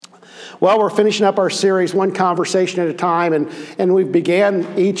Well, we're finishing up our series, One Conversation at a Time, and we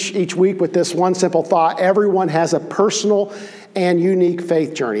began each week with this one simple thought. Everyone has a personal and unique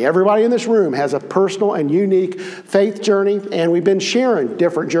faith journey. Everybody in this room has a personal and unique faith journey, and we've been sharing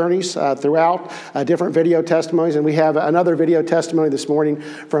different journeys throughout different video testimonies, and we have another video testimony this morning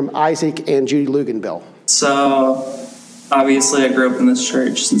from Isaac and Judy Luganbill. So, obviously I grew up in this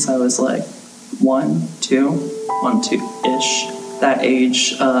church since I was like 1, 2-ish, that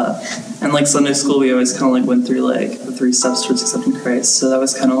age, and like Sunday school we always kind of like went through like the 3 steps towards accepting Christ, so that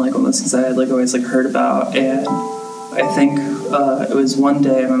was kind of like one of those things I had like always like heard about. And I think it was one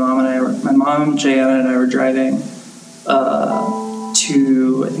day my mom, Jayana, and I were driving to,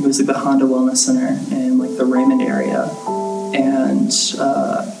 I think it was like the Honda Wellness Center in like the Raymond area, and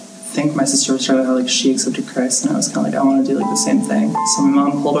I think my sister was talking about how like she accepted Christ, and I was kind of like, I want to do like the same thing. So my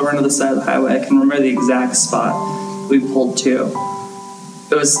mom pulled over onto the side of the highway. I can remember the exact spot we pulled to.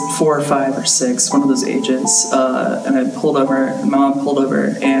 It was 4 or 5 or 6, one of those ages, and I pulled over. My mom pulled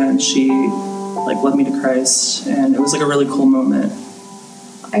over, and she like led me to Christ, and it was like a really cool moment.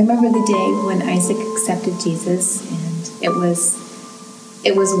 I remember the day when Isaac accepted Jesus, and it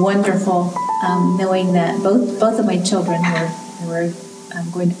was wonderful knowing that both of my children were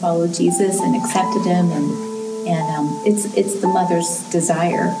going to follow Jesus and accepted him, and it's the mother's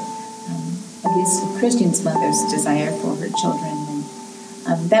desire, at least the Christian's mother's desire for her children,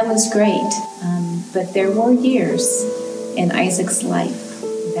 and that was great. But there were years in Isaac's life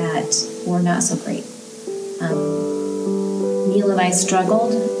that were not so great. Neil and I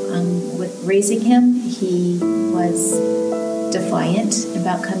struggled with raising him. He was defiant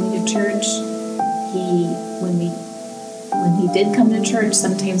about coming to church. When he did come to church,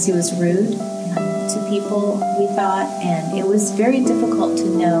 sometimes he was rude to people, we thought, and it was very difficult to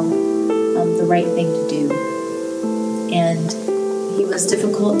know the right thing to do. And he was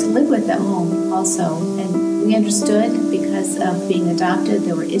difficult to live with at home also, and we understood because of being adopted.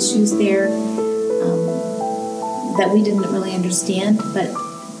 There were issues there that we didn't really understand, but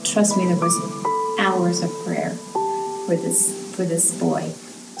trust me, there was hours of prayer for this boy.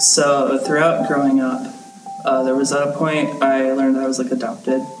 So throughout growing up, there was at a point I learned that I was like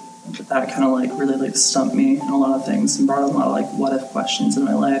adopted. That kind of like really like stumped me in a lot of things and brought a lot of like what if questions in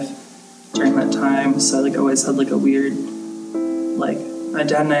my life during that time. So I like always had like a weird, like my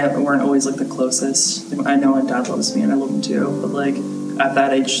dad and I weren't always like the closest. Like, I know my dad loves me and I love him too, but like at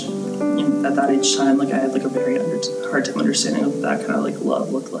that age time, like I had like a very hard time understanding what that kind of like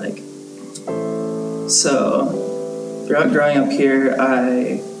love looked like. So throughout growing up here,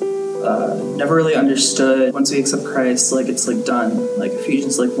 I never really understood once we accept Christ, like it's like done. Like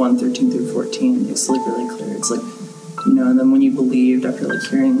Ephesians like 1:13-14, it's like really clear. It's like, you know, and then when you believed after like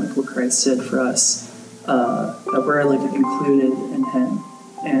hearing like what Christ did for us, that we're like included in him,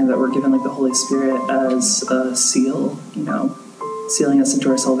 and that we're given like the Holy Spirit as a seal, you know, sealing us into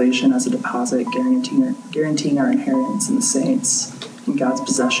our salvation as a deposit, guaranteeing our inheritance in the saints, in God's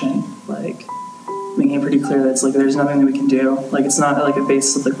possession, like making it pretty clear that it's like there's nothing that we can do. Like it's not like a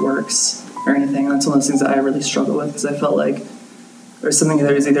basis of like works or anything. And that's one of those things that I really struggle with, because I felt like there was something that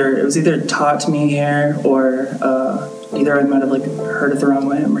it was either taught to me here, or either I might have like heard it the wrong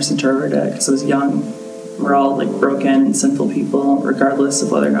way and misinterpreted it because I was young. We're all like broken and sinful people, regardless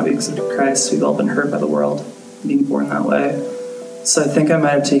of whether or not we accepted Christ. We've all been hurt by the world, being born that way. So I think I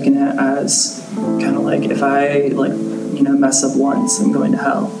might have taken it as kind of like, if I like, you know, mess up once, I'm going to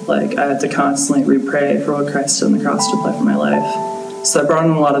hell. Like I have to constantly re-pray for what Christ did on the cross to apply for my life. So that brought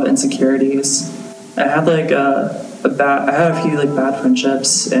in a lot of insecurities. I had like I had a few like bad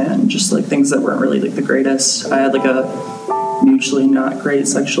friendships and just like things that weren't really like the greatest. I had like a mutually not great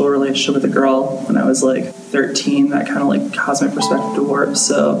sexual relationship with a girl when I was like 13. That kind of like caused my perspective to warp.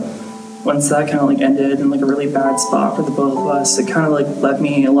 So once that kind of like ended in like a really bad spot for the both of us, it kind of like led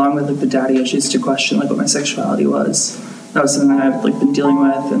me, along with like the daddy issues, to question like what my sexuality was. That was something that I've like been dealing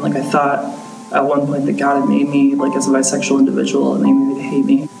with, and like I thought at one point that God had made me like as a bisexual individual and made me to hate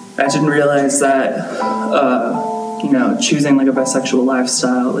me. I didn't realize that you know, choosing like a bisexual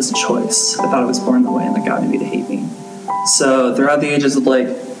lifestyle was a choice. I thought I was born that way and that God made me to hate me. So throughout the ages of like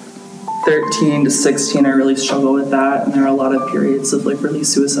 13 to 16, I really struggled with that, and there were a lot of periods of like really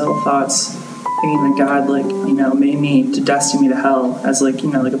suicidal thoughts, thinking that God like, you know, made me to destine me to hell as like, you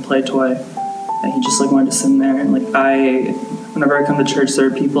know, like a play toy, and he just like wanted to sit in there. And like whenever I come to church, there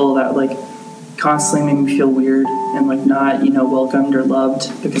are people that like constantly make me feel weird and like not, you know, welcomed or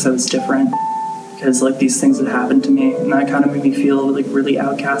loved because I was different, because like these things had happened to me, and that kind of made me feel like really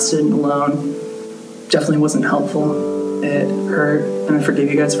outcasted and alone. Definitely wasn't helpful. It hurt, and I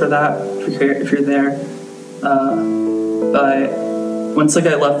forgive you guys for that if you're there. But once like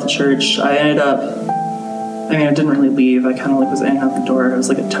I left the church, I ended up, I didn't really leave. I kind of like was in and out the door. I was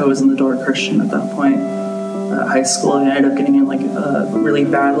like a toes in the door Christian at that point. High school, I ended up getting in like a really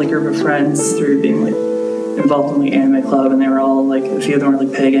bad like group of friends through being like involved in the anime club, and they were all like, a few of them were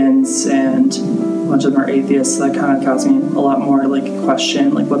like pagans and a bunch of them are atheists. So that kind of caused me a lot more like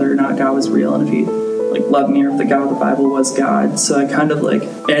question like whether or not God was real and if he like loved me or if the God of the Bible was God. So I kind of like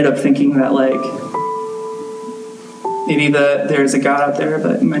ended up thinking that like maybe there's a God out there,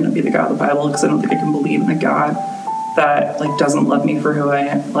 but it might not be the God of the Bible, because I don't think I can believe in a God that like doesn't love me for who I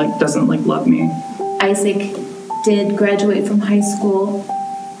am, like doesn't like love me. Isaac did graduate from high school.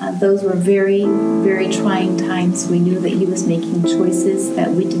 Those were very, very trying times. We knew that he was making choices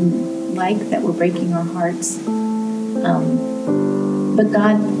that we didn't like, that were breaking our hearts. But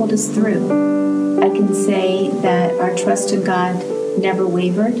God pulled us through. I can say that our trust in God never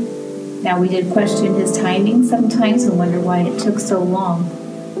wavered. Now, we did question his timing sometimes and wonder why it took so long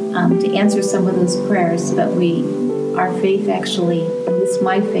to answer some of those prayers, but our faith actually, at least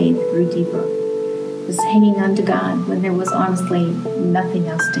my faith, grew deeper. Was hanging on to God when there was honestly nothing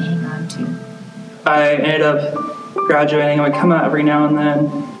else to hang on to. I ended up graduating. I would come out every now and then,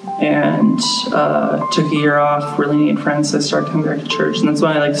 and took a year off, really needed friends, so I started coming back to church, and that's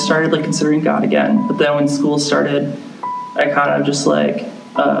when I like started like considering God again. But then when school started, I kind of just like,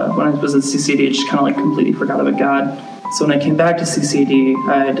 when I was at CCD, I just kind of like completely forgot about God. So when I came back to CCD,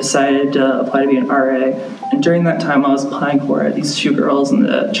 I decided to apply to be an RA. And during that time, I was applying for it. These two girls in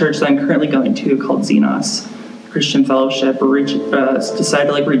the church that I'm currently going to, called Xenos Christian Fellowship, decided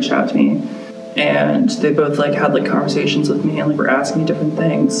to like reach out to me. And they both like had like conversations with me and like were asking me different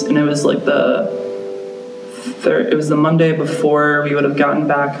things. And it was like it was the Monday before we would have gotten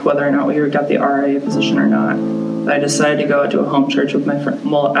back whether or not we got the RA position or not. I decided to go to a home church with my friend.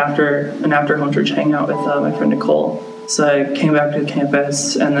 Well, after home church hangout with my friend Nicole. So I came back to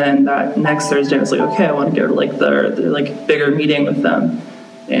campus, and then that next Thursday I was like, okay, I want to go to like their like bigger meeting with them.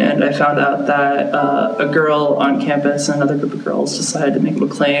 And I found out that a girl on campus and another group of girls decided to make a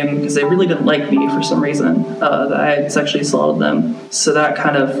claim because they really didn't like me for some reason, that I had sexually assaulted them. So that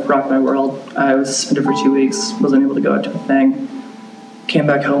kind of rocked my world. I was suspended for 2 weeks, wasn't able to go out to a thing. Came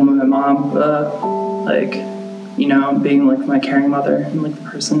back home with my mom, being like my caring mother and like the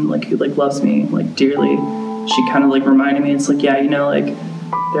person like who like loves me like dearly. She kind of like reminded me, it's like, yeah, like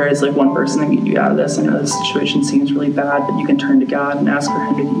there is like one person that can get you out of this. I know this situation seems really bad, but you can turn to God and ask for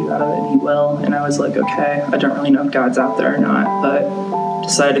him to get you out of it, and he will. And I was like, okay, I don't really know if God's out there or not, but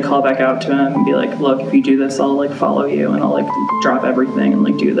decided to call back out to him and be like, look, if you do this, I'll like follow you and I'll like drop everything and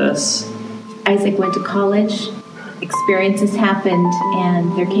like do this. Isaac went to college, experiences happened,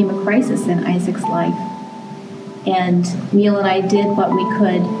 and there came a crisis in Isaac's life. And Neil and I did what we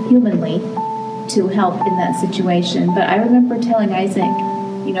could humanly to help in that situation. But I remember telling Isaac,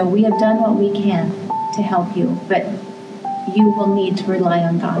 we have done what we can to help you, but you will need to rely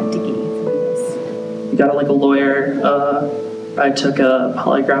on God to get you through this. We got like a lawyer. I took a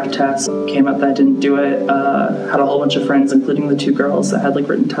polygraph test. Came out that I didn't do it. Had a whole bunch of friends, including the two girls, that had like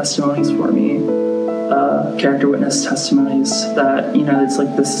written testimonies for me. Character witness testimonies that, it's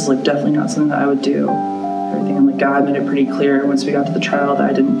like, this is like definitely not something that I would do. Everything, and like God made it pretty clear once we got to the trial that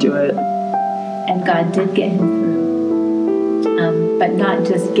I didn't do it. And God did get him through. But not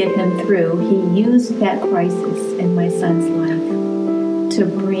just get him through, he used that crisis in my son's life to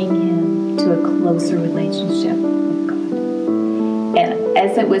bring him to a closer relationship with God. And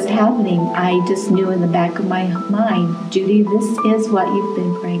as it was happening, I just knew in the back of my mind, Judy, this is what you've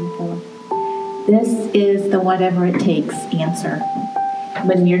been praying for. This is the whatever it takes answer.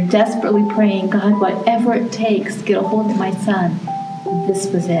 When you're desperately praying, God, whatever it takes, get a hold of my son, this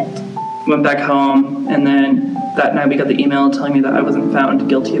was it. Went back home, and then that night we got the email telling me that I wasn't found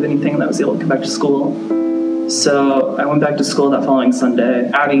guilty of anything and that I was able to come back to school. So I went back to school that following Sunday.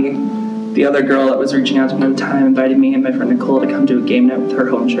 Abby, the other girl that was reaching out to me at the time, invited me and my friend Nicole to come to a game night with her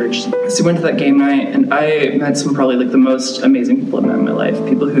home church. So we went to that game night, and I met some probably like the most amazing people I've met in my life.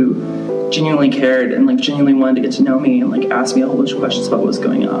 People who genuinely cared and like genuinely wanted to get to know me and like ask me a whole bunch of questions about what was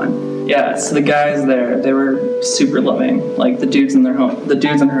going on. Yeah, so the guys there, they were super loving. Like the dudes in her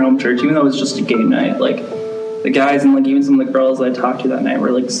home church, even though it was just a game night, like the guys and like even some of the girls that I talked to that night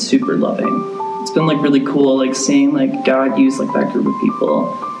were like super loving. It's been like really cool like seeing like God use like that group of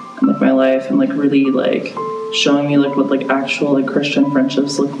people in like my life and like really like showing me like what like actual like Christian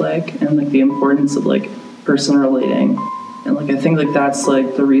friendships look like and like the importance of like personal relating. And like I think like that's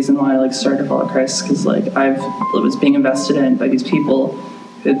like the reason why I like started to follow Christ, because like I was being invested in by these people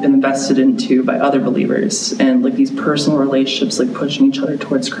who had been invested into by other believers, and like these personal relationships like pushing each other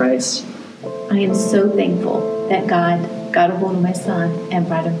towards Christ. I am so thankful that God got a hold of my son and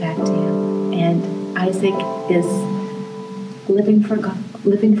brought him back to him. And Isaac is living for God,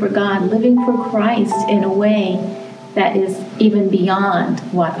 living for Christ in a way that is even beyond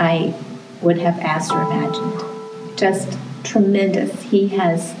what I would have asked or imagined. Just tremendous. He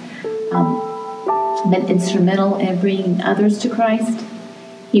has been instrumental in bringing others to Christ.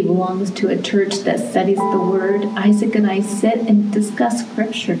 He belongs to a church that studies the Word. Isaac and I sit and discuss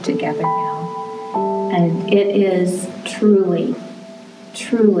Scripture together now. And it is truly,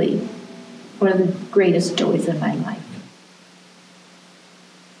 truly one of the greatest joys in my life.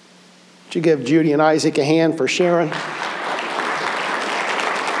 Would you give Judy and Isaac a hand for sharing?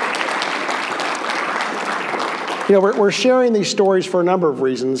 You know, we're sharing these stories for a number of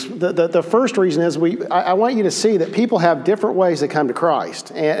reasons. The first reason is I want you to see that people have different ways to come to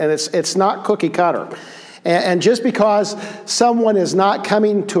Christ, and it's not cookie cutter. And just because someone is not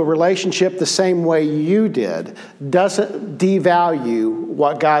coming to a relationship the same way you did doesn't devalue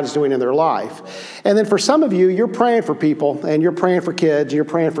what God's doing in their life. And then for some of you, you're praying for people, and you're praying for kids, and you're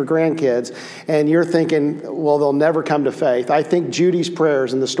praying for grandkids, and you're thinking, well, they'll never come to faith. I think Judy's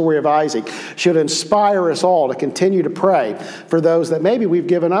prayers and the story of Isaac should inspire us all to continue to pray for those that maybe we've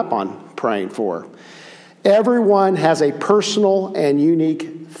given up on praying for. Everyone has a personal and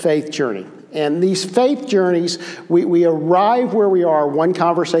unique faith journey. And these faith journeys, we arrive where we are one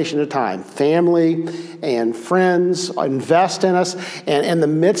conversation at a time. Family and friends invest in us. And in the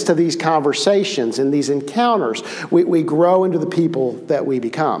midst of these conversations and these encounters, we grow into the people that we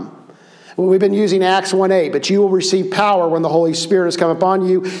become. We've been using Acts 1:8, but you will receive power when the Holy Spirit has come upon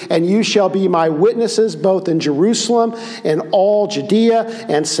you, and you shall be my witnesses both in Jerusalem and all Judea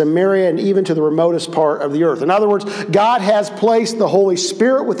and Samaria and even to the remotest part of the earth. In other words, God has placed the Holy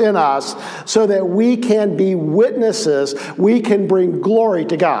Spirit within us so that we can be witnesses. We can bring glory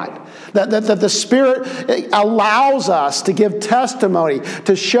to God. That the Spirit allows us to give testimony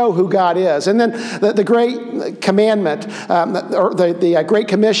to show who God is. And then the great commandment, or the Great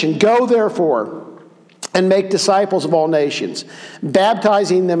Commission, go therefore and make disciples of all nations,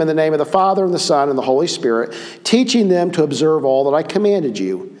 baptizing them in the name of the Father and the Son and the Holy Spirit, teaching them to observe all that I commanded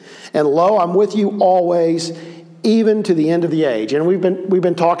you. And lo, I'm with you always, even to the end of the age. And we've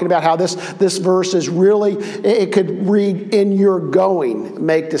been talking about how this verse is really, it could read, in your going,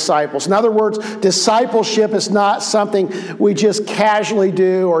 make disciples. In other words, discipleship is not something we just casually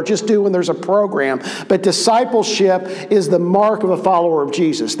do or just do when there's a program. But discipleship is the mark of a follower of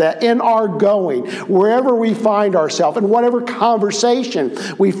Jesus. That in our going, wherever we find ourselves, in whatever conversation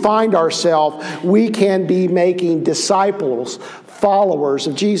we find ourselves, we can be making disciples, followers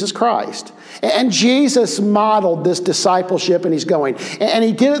of Jesus Christ. And Jesus modeled this discipleship in his going. And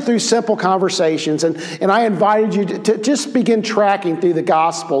he did it through simple conversations. And I invited you to just begin tracking through the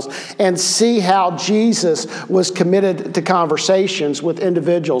Gospels and see how Jesus was committed to conversations with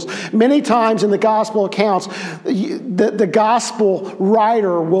individuals. Many times in the Gospel accounts, the Gospel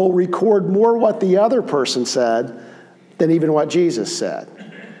writer will record more what the other person said than even what Jesus said.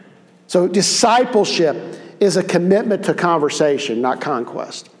 So discipleship is a commitment to conversation, not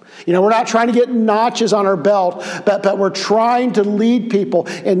conquest. You know, we're not trying to get notches on our belt, but we're trying to lead people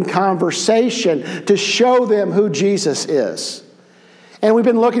in conversation to show them who Jesus is. And we've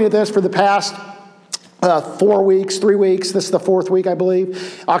been looking at this for the past 3 weeks. This is the fourth week, I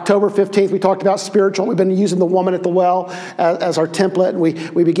believe. October 15th, we talked about spiritual. We've been using the woman at the well as our template. And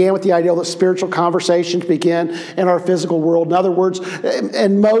we began with the idea that spiritual conversations begin in our physical world. In other words,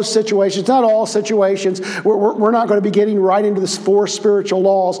 in most situations, not all situations, we're not going to be getting right into the 4 spiritual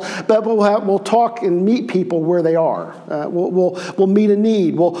laws, but we'll talk and meet people where they are. We'll meet a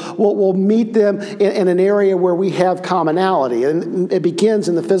need. We'll meet them in an area where we have commonality. And it begins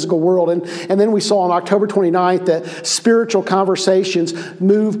in the physical world. And then we saw on October 29th that spiritual conversations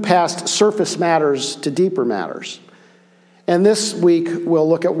move past surface matters to deeper matters. And this week, we'll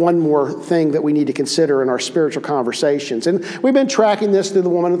look at one more thing that we need to consider in our spiritual conversations. And we've been tracking this through the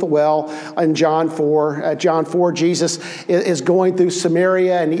woman at the well in John 4. At John 4, Jesus is going through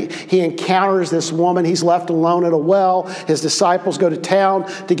Samaria, and he encounters this woman. He's left alone at a well. His disciples go to town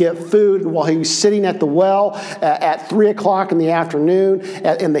to get food. And while he was sitting at the well at 3 o'clock in the afternoon,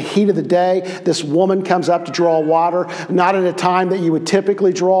 in the heat of the day, this woman comes up to draw water, not at a time that you would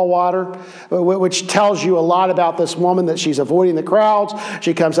typically draw water, which tells you a lot about this woman, that she's avoiding the crowds.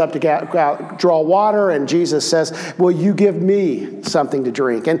 She comes up to draw water, and Jesus says, will you give me something to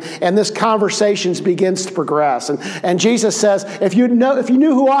drink? And this conversation begins to progress. And Jesus says, if you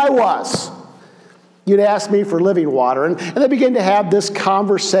knew who I was, you'd ask me for living water. And they begin to have this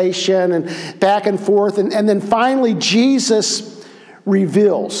conversation and back and forth. And then finally, Jesus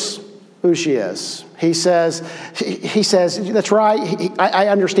reveals who she is. He says, that's right, I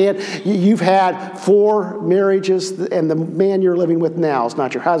understand. You've had 4 marriages, and the man you're living with now is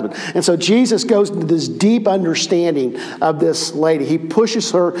not your husband. And so Jesus goes into this deep understanding of this lady. He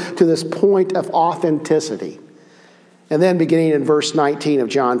pushes her to this point of authenticity. And then beginning in verse 19 of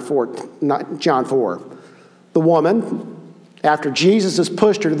John 4, the woman, after Jesus has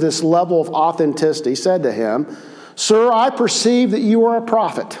pushed her to this level of authenticity, said to him, "Sir, I perceive that you are a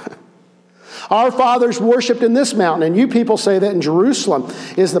prophet. Our fathers worshipped in this mountain, and you people say that in Jerusalem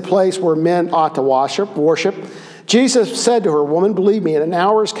is the place where men ought to worship. Jesus said to her, "Woman, believe me, an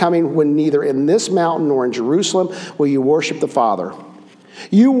hour is coming when neither in this mountain nor in Jerusalem will you worship the Father.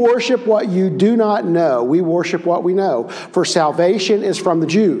 You worship what you do not know. We worship what we know, for salvation is from the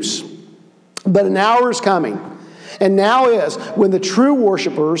Jews. But an hour is coming, and now is, when the true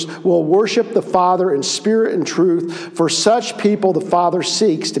worshipers will worship the Father in spirit and truth, for such people the Father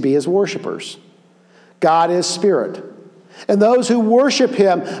seeks to be his worshipers. God is spirit, and those who worship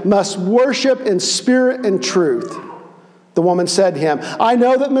him must worship in spirit and truth." The woman said to him, "I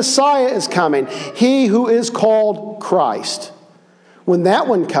know that Messiah is coming, he who is called Christ. When that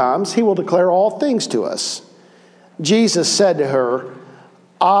one comes, he will declare all things to us." Jesus said to her,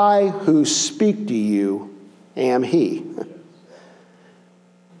 "I who speak to you am he."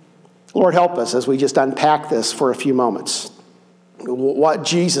 Lord, help us as we just unpack this for a few moments. What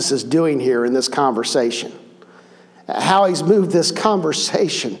Jesus is doing here in this conversation. How he's moved this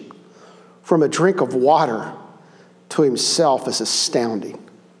conversation from a drink of water to himself is astounding.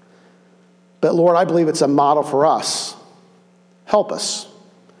 But Lord, I believe it's a model for us. Help us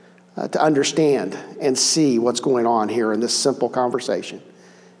to understand and see what's going on here in this simple conversation.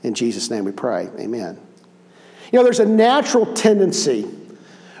 In Jesus' name we pray. Amen. You know, there's a natural tendency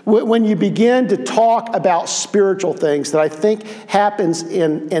when you begin to talk about spiritual things that I think happens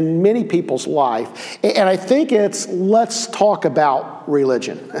in many people's life. And I think it's, let's talk about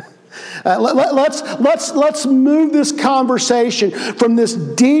religion. Let's move this conversation from this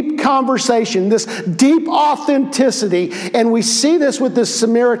deep conversation, this deep authenticity, and we see this with this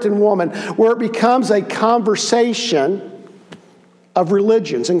Samaritan woman, where it becomes a conversation of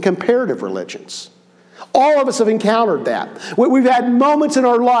religions and comparative religions. All of us have encountered that. We've had moments in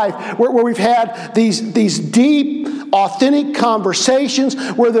our life where we've had these deep, authentic conversations,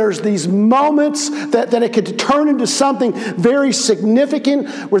 where there's these moments that it could turn into something very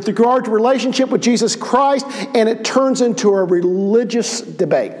significant with regard to relationship with Jesus Christ, and it turns into a religious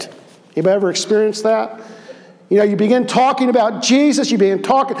debate. Anybody ever experienced that? You know, you begin talking about Jesus, you begin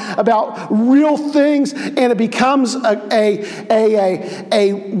talking about real things, and it becomes a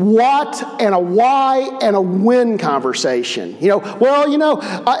what and a why and a when conversation. You know,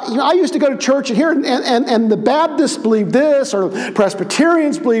 I used to go to church and hear, and the Baptists believe this, or the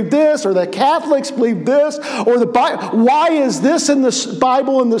Presbyterians believe this, or the Catholics believe this, or the Bible. Why is this in the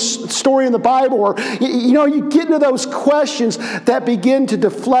Bible, in the story in the Bible? Or, you get into those questions that begin to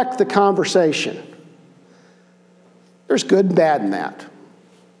deflect the conversation. There's good and bad in that,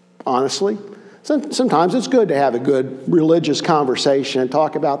 honestly. Sometimes it's good to have a good religious conversation and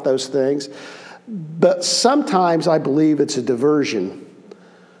talk about those things. But sometimes I believe it's a diversion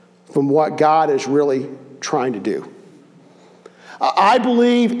from what God is really trying to do. I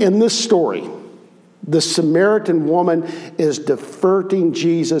believe in this story, the Samaritan woman is diverting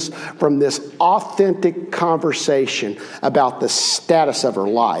Jesus from this authentic conversation about the status of her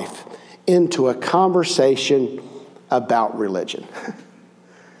life into a conversation about religion.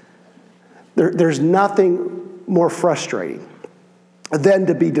 There's nothing more frustrating than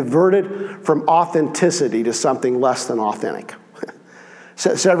to be diverted from authenticity to something less than authentic.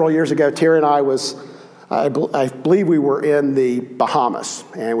 Several years ago, Terry and I believe we were in the Bahamas,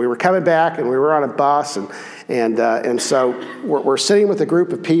 and we were coming back, and we were on a bus, and so we're sitting with a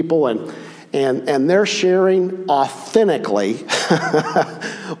group of people, and they're sharing authentically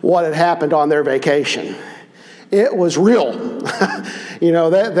what had happened on their vacation. It was real.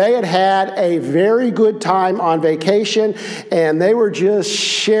 They had a very good time on vacation, and they were just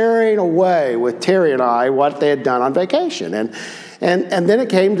sharing away with Terry and I what they had done on vacation. And then it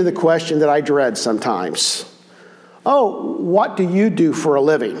came to the question that I dread sometimes. Oh, what do you do for a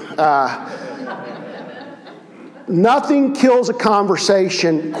living? Nothing kills a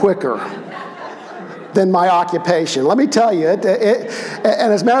conversation quicker than my occupation. Let me tell you, and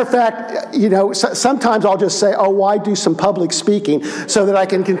as a matter of fact, sometimes I'll just say, why do some public speaking so that I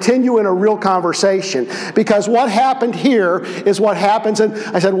can continue in a real conversation? Because what happened here is what happens, and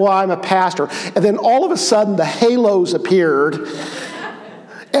I said, well, I'm a pastor. And then all of a sudden the halos appeared,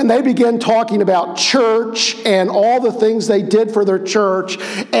 And they began talking about church and all the things they did for their church,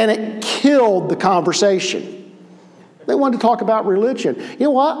 and it killed the conversation. They wanted to talk about religion. You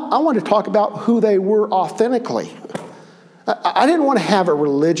know what? I wanted to talk about who they were authentically. I didn't want to have a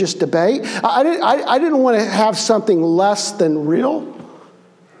religious debate. I didn't want to have something less than real.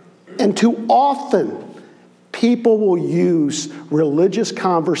 And too often, people will use religious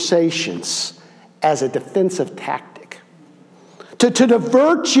conversations as a defensive tactic to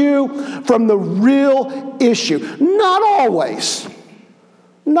divert you from the real issue. Not always.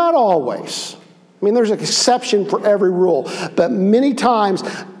 Not always. I mean, there's an exception for every rule. But many times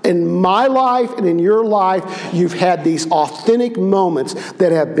in my life and in your life, you've had these authentic moments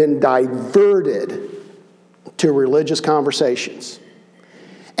that have been diverted to religious conversations.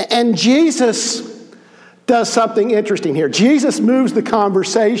 And Jesus does something interesting here. Jesus moves the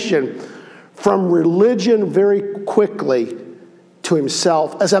conversation from religion very quickly to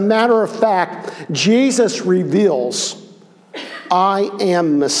himself. As a matter of fact, Jesus reveals, I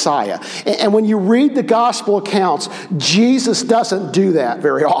am Messiah. And when you read the gospel accounts, Jesus doesn't do that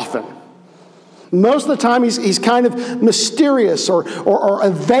very often. Most of the time, he's kind of mysterious or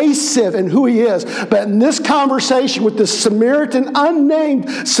evasive in who he is. But in this conversation with this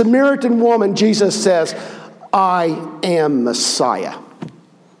unnamed Samaritan woman, Jesus says, I am Messiah.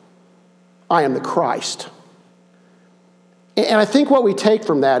 I am the Christ. And I think what we take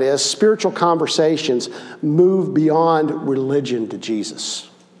from that is spiritual conversations move beyond religion to Jesus.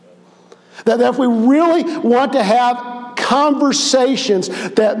 That if we really want to have conversations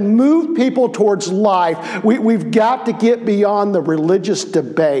that move people towards life, we've got to get beyond the religious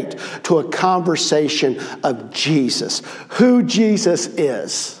debate to a conversation of Jesus. Who Jesus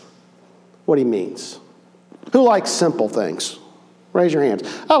is. What he means. Who likes simple things? Raise your hands.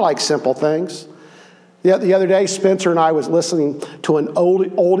 I like simple things. The other day, Spencer and I was listening to an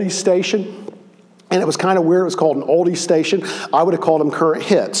oldie station, and it was kind of weird. It was called an oldie station. I would have called them current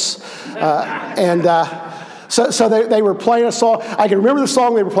hits. So they were playing a song. I can remember the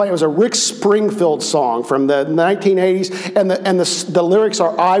song they were playing. It was a Rick Springfield song from the 1980s, and the lyrics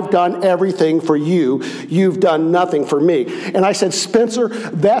are, I've done everything for you. You've done nothing for me. And I said, Spencer,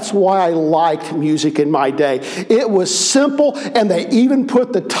 that's why I liked music in my day. It was simple, and they even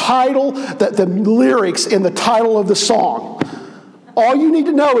put the lyrics in the title of the song. All you need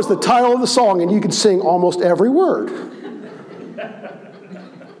to know is the title of the song, and you can sing almost every word.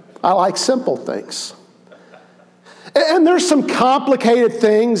 I like simple things. And there's some complicated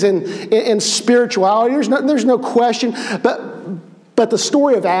things in spirituality. There's no question. But the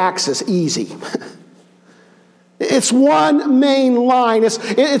story of Acts is easy. It's one main line.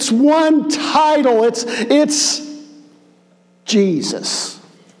 It's one title. It's Jesus.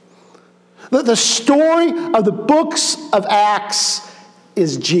 The story of the books of Acts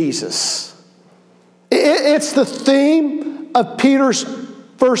is Jesus. It's the theme of Peter's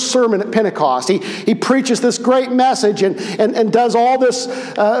first sermon at Pentecost. He preaches this great message and does all this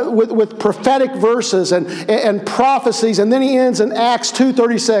with prophetic verses and prophecies. And then he ends in Acts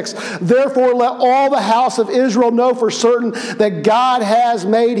 2:36. Therefore let all the house of Israel know for certain that God has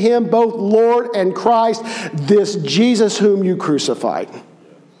made him both Lord and Christ, this Jesus whom you crucified.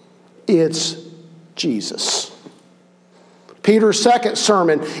 It's Jesus. Peter's second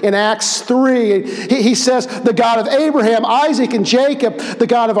sermon in Acts 3, he says, the God of Abraham, Isaac, and Jacob, the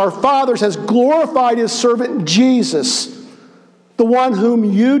God of our fathers, has glorified his servant Jesus, the one whom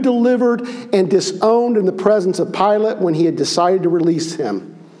you delivered and disowned in the presence of Pilate when he had decided to release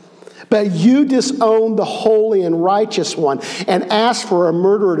him. But you disowned the holy and righteous one and asked for a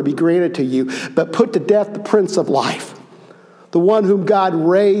murderer to be granted to you, but put to death the Prince of Life, the one whom God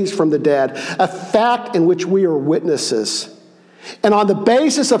raised from the dead, a fact in which we are witnesses. And on the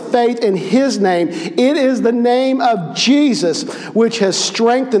basis of faith in his name, it is the name of Jesus which has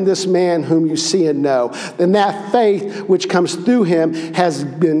strengthened this man whom you see and know. And that faith which comes through him has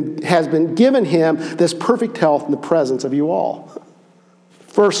been given him this perfect health in the presence of you all.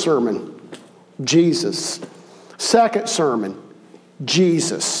 First sermon, Jesus. Second sermon,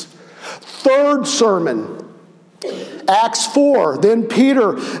 Jesus. Third sermon, Acts 4, then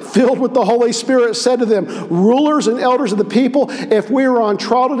Peter, filled with the Holy Spirit, said to them, rulers and elders of the people, if we are on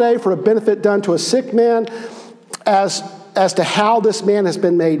trial today for a benefit done to a sick man, as to how this man has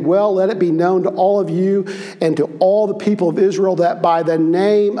been made well, let it be known to all of you and to all the people of Israel that by the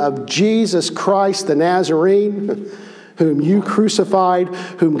name of Jesus Christ the Nazarene, whom you crucified,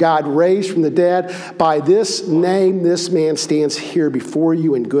 whom God raised from the dead, by this name this man stands here before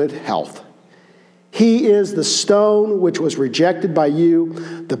you in good health. He is the stone which was rejected by you,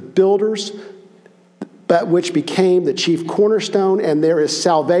 the builders, but which became the chief cornerstone, and there is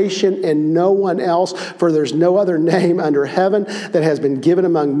salvation in no one else, for there's no other name under heaven that has been given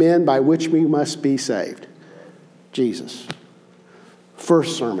among men by which we must be saved. Jesus.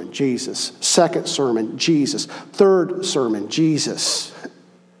 First sermon, Jesus. Second sermon, Jesus. Third sermon, Jesus.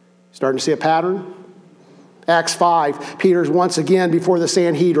 Starting to see a pattern? Acts 5, Peter's once again before the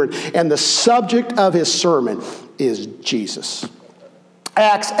Sanhedrin, and the subject of his sermon is Jesus.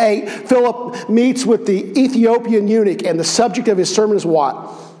 Acts 8, Philip meets with the Ethiopian eunuch, and the subject of his sermon is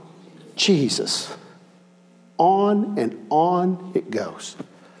what? Jesus. On and on it goes.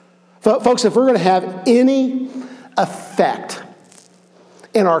 Folks, if we're going to have any effect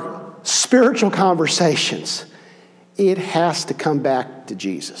in our spiritual conversations, it has to come back to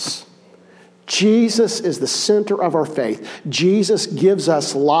Jesus. Jesus is the center of our faith. Jesus gives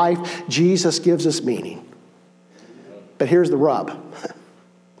us life. Jesus gives us meaning. But here's the rub.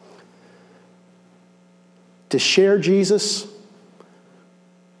 To share Jesus,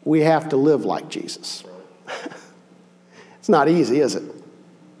 we have to live like Jesus. It's not easy, is it?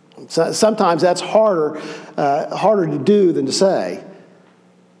 Sometimes that's harder to do than to say.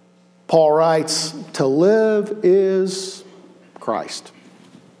 Paul writes, to live is Christ.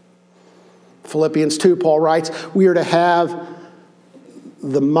 Philippians 2, Paul writes, we are to have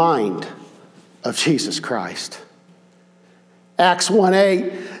the mind of Jesus Christ. Acts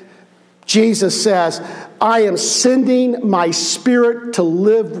 1:8, Jesus says, I am sending my Spirit to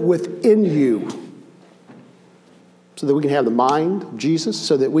live within you. So that we can have the mind of Jesus,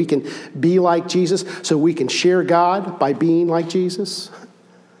 so that we can be like Jesus, so we can share God by being like Jesus.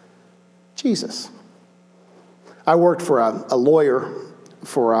 Jesus. I worked for a lawyer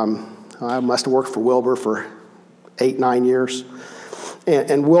for, I must have worked for Wilbur for 8-9 years.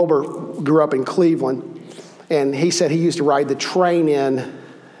 And Wilbur grew up in Cleveland. And he said he used to ride the train in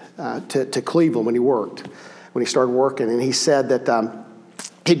to Cleveland when he started working. And he said that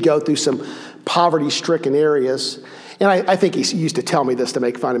he'd go through some poverty-stricken areas. And I think he used to tell me this to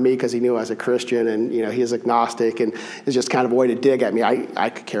make fun of me because he knew I was a Christian and, you know, he is agnostic and it's just kind of a way to dig at me. I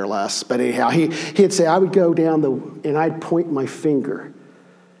could care less. But anyhow, he'd say, I would go down and I'd point my finger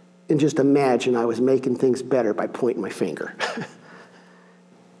and just imagine I was making things better by pointing my finger.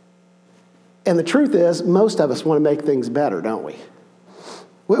 And the truth is, most of us want to make things better, don't we?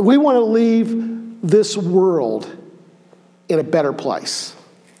 We want to leave this world in a better place.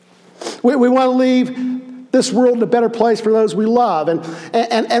 We want to leave this world in a better place for those we love.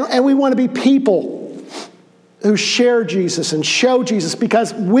 And we want to be people who share Jesus and show Jesus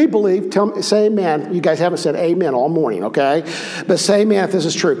because we believe, say amen. You guys haven't said amen all morning, okay? But say amen if this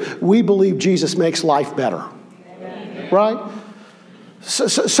is true. We believe Jesus makes life better. Amen. Right?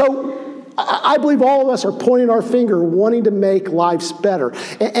 So I believe all of us are pointing our finger wanting to make lives better.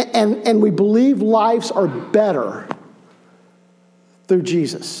 And we believe lives are better through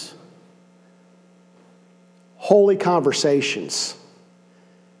Jesus. Holy conversations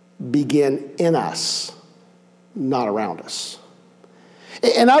begin in us, not around us.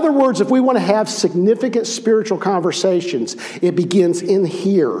 In other words, if we want to have significant spiritual conversations, it begins in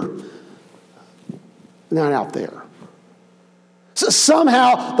here, not out there. So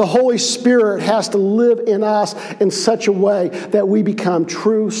somehow the Holy Spirit has to live in us in such a way that we become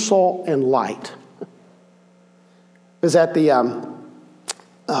true salt and light. I was at the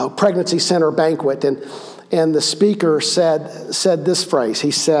pregnancy center banquet, and the speaker said this phrase.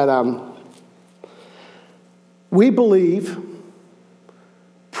 He said, we believe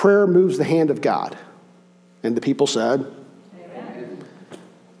prayer moves the hand of God. And the people said, amen.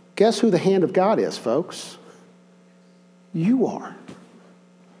 Guess who the hand of God is, folks? You are.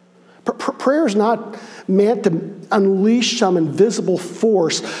 Prayer is not meant to unleash some invisible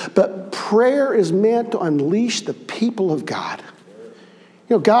force, but prayer is meant to unleash the people of God.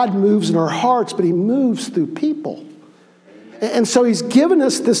 You know, God moves in our hearts, but he moves through people. And so he's given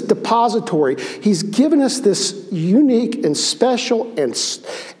us this depository. He's given us this unique and special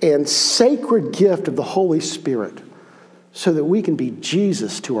and sacred gift of the Holy Spirit so that we can be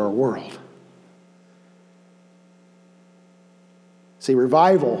Jesus to our world. See,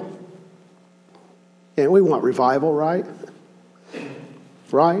 revival, and we want revival, right?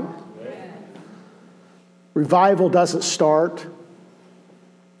 Right? Revival doesn't start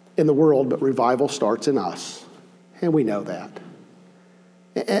in the world, but revival starts in us. And we know that.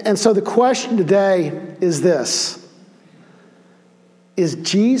 And so the question today is this. Is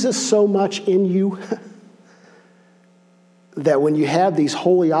Jesus so much in you that when you have these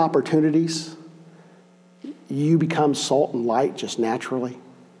holy opportunities, you become salt and light just naturally?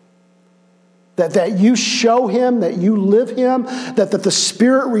 that you show him, that you live him, that the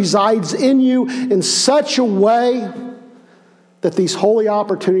Spirit resides in you in such a way that these holy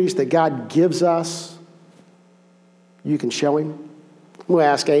opportunities that God gives us, you can show him. I'm going to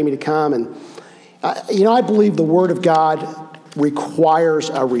ask Amy to come. And, I believe the Word of God requires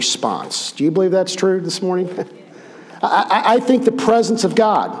a response. Do you believe that's true this morning? I think the presence of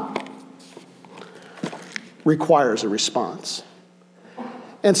God requires a response.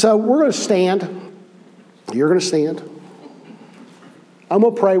 And so we're going to stand. You're going to stand. I'm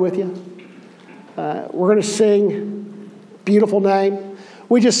going to pray with you. We're going to sing Beautiful Name.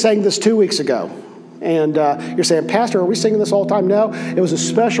 We just sang this 2 weeks ago. And you're saying, Pastor, are we singing this all the time? No, it was a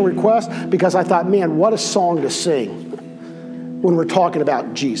special request because I thought, man, what a song to sing when we're talking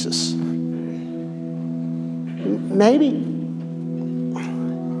about Jesus. Maybe, I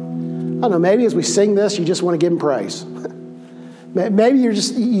don't know, maybe as we sing this, you just want to give him praise. Maybe you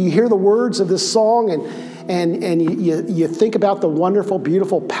hear the words of this song and you think about the wonderful,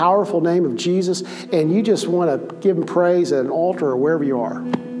 beautiful, powerful name of Jesus, and you just want to give him praise at an altar or wherever you are.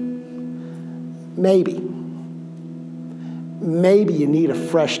 Maybe you need a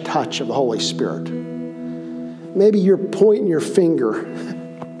fresh touch of the Holy Spirit. Maybe you're pointing your finger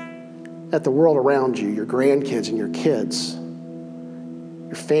at the world around you, your grandkids and your kids,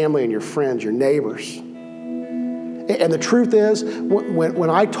 your family and your friends, your neighbors. And the truth is, when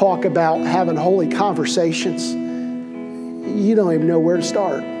I talk about having holy conversations, you don't even know where to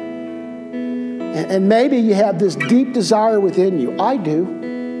start. And maybe you have this deep desire within you. I do.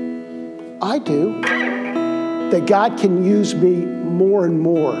 That God can use me more and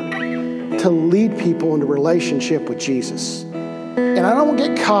more to lead people into relationship with Jesus. And I don't want to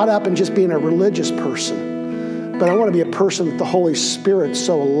get caught up in just being a religious person, but I want to be a person that the Holy Spirit's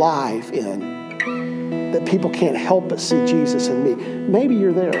so alive in that people can't help but see Jesus in me. Maybe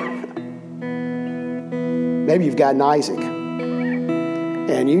you're there. Maybe you've got an Isaac,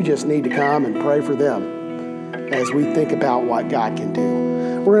 and you just need to come and pray for them as we think about what God can do.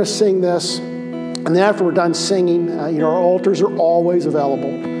 We're going to sing this, and then after we're done singing, our altars are always available.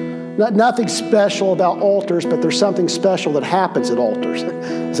 Nothing special about altars, but there's something special that happens at altars.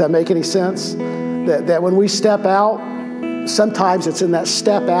 Does that make any sense? That when we step out, sometimes it's in that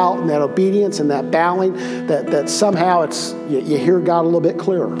step out and that obedience and that bowing that somehow you hear God a little bit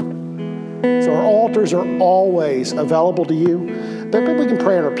clearer. So our altars are always available to you, but we can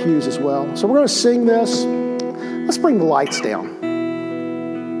pray in our pews as well. So we're going to sing this. Let's bring the lights down.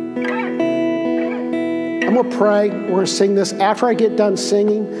 I'm going to pray. We're going to sing this. After I get done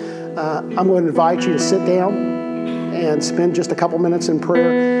singing, I'm going to invite you to sit down and spend just a couple minutes in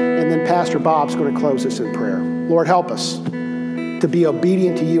prayer, and then Pastor Bob's going to close us in prayer. Lord, help us to be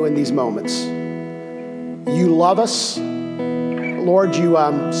obedient to you in these moments. You love us. Lord, you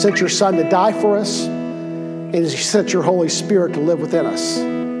sent your Son to die for us, and you sent your Holy Spirit to live within us.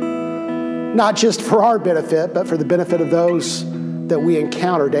 Not just for our benefit, but for the benefit of those that we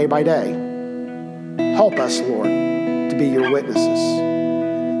encounter day by day. Help us, Lord, to be your witnesses.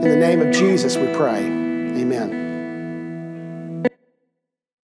 In the name of Jesus we pray. Amen.